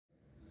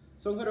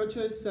Son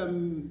Jarocho is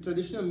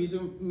traditional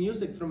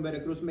music from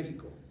Veracruz,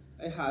 Mexico.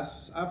 It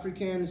has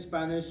African,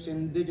 Spanish,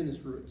 and indigenous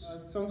roots.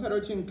 Son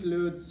Jarocho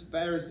includes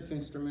various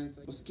instruments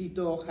like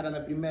mosquito,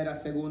 jarana primera,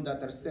 segunda,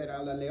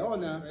 tercera, la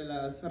leona,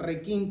 las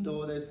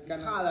requinto, there's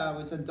cajada,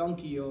 with a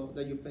donkey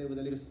that you play with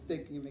a little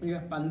stick. You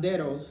have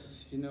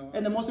panderos, you know.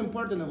 And the most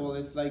important of all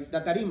is like the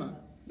tarima.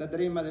 The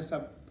tarima, there's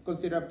a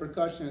considered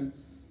percussion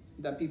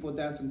that people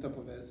dance on top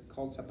of it. It's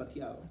called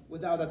zapateado.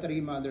 Without a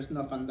tarima, there's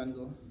no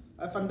fandango.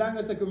 A fandango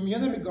is a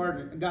community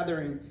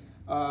gathering.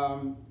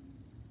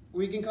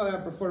 We can call it a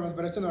performance,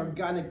 but it's an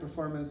organic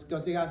performance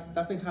because it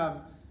doesn't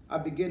have a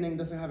beginning,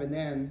 doesn't have an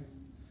end.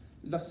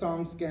 The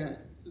songs can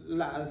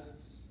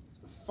last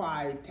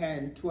 5,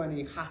 10,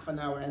 20, half an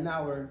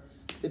hour,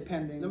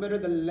 depending. No matter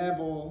the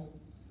level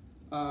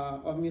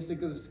of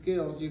musical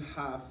skills you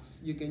have,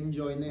 you can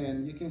join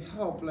in. You can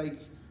help like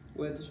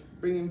with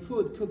bringing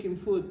food, cooking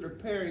food,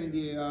 preparing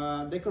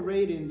the,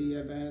 decorating the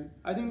event.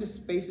 I think the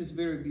space is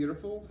very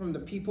beautiful, from the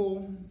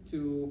people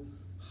to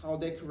how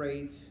they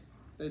decorate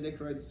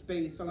the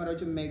space. Son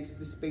Jarocho makes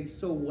the space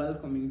so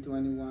welcoming to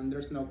anyone.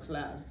 There's no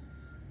class,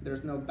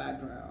 there's no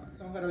background.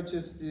 Son Jarocho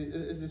is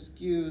an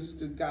excuse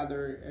to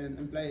gather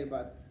and play,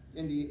 but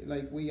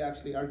we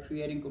actually are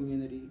creating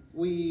community.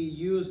 We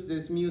use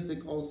this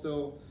music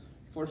also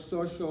for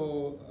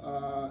social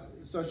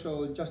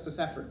justice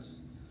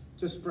efforts,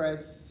 to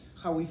express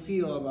how we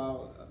feel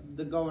about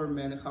the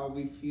government, how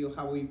we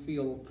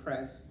feel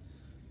oppressed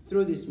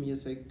through this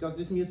music, because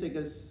this music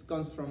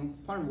comes from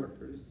farm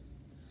workers.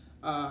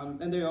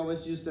 And they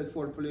always use it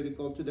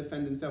to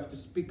defend themselves, to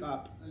speak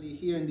up.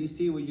 Here in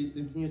DC, we use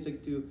this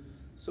music to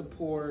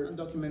support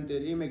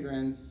undocumented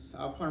immigrants,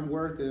 farm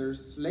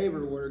workers,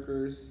 labor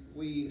workers.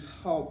 We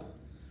help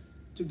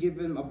to give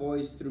them a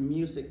voice through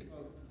music.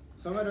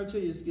 Son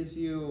Jarocho just gives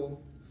you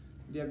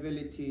the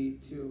ability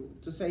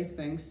to say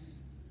things,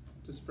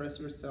 to express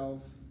yourself,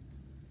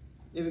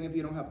 even if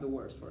you don't have the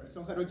words for it.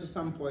 Son Jarocho is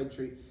some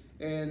poetry,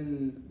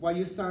 and what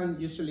you sing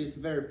usually is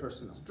very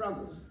personal.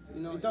 Struggle,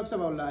 you know, it talks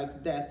about life,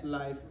 death,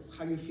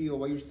 how you feel,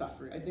 what you're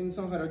suffering. I think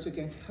Son Jarocho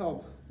can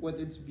help with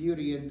its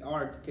beauty, and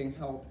art can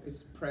help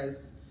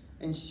express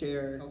and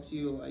share, helps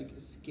you like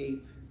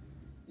escape.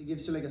 It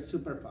gives you like a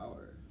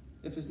superpower.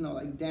 If it's not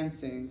like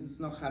dancing, it's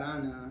not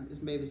jarana,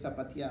 it's maybe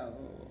zapateado,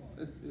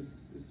 it's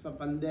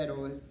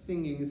pandero, it's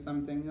singing, it's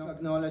something. You know,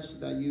 acknowledge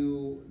that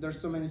there's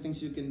so many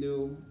things you can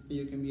do, and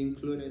you can be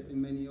included in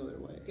many other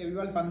ways. Okay,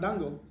 viva el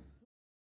fandango.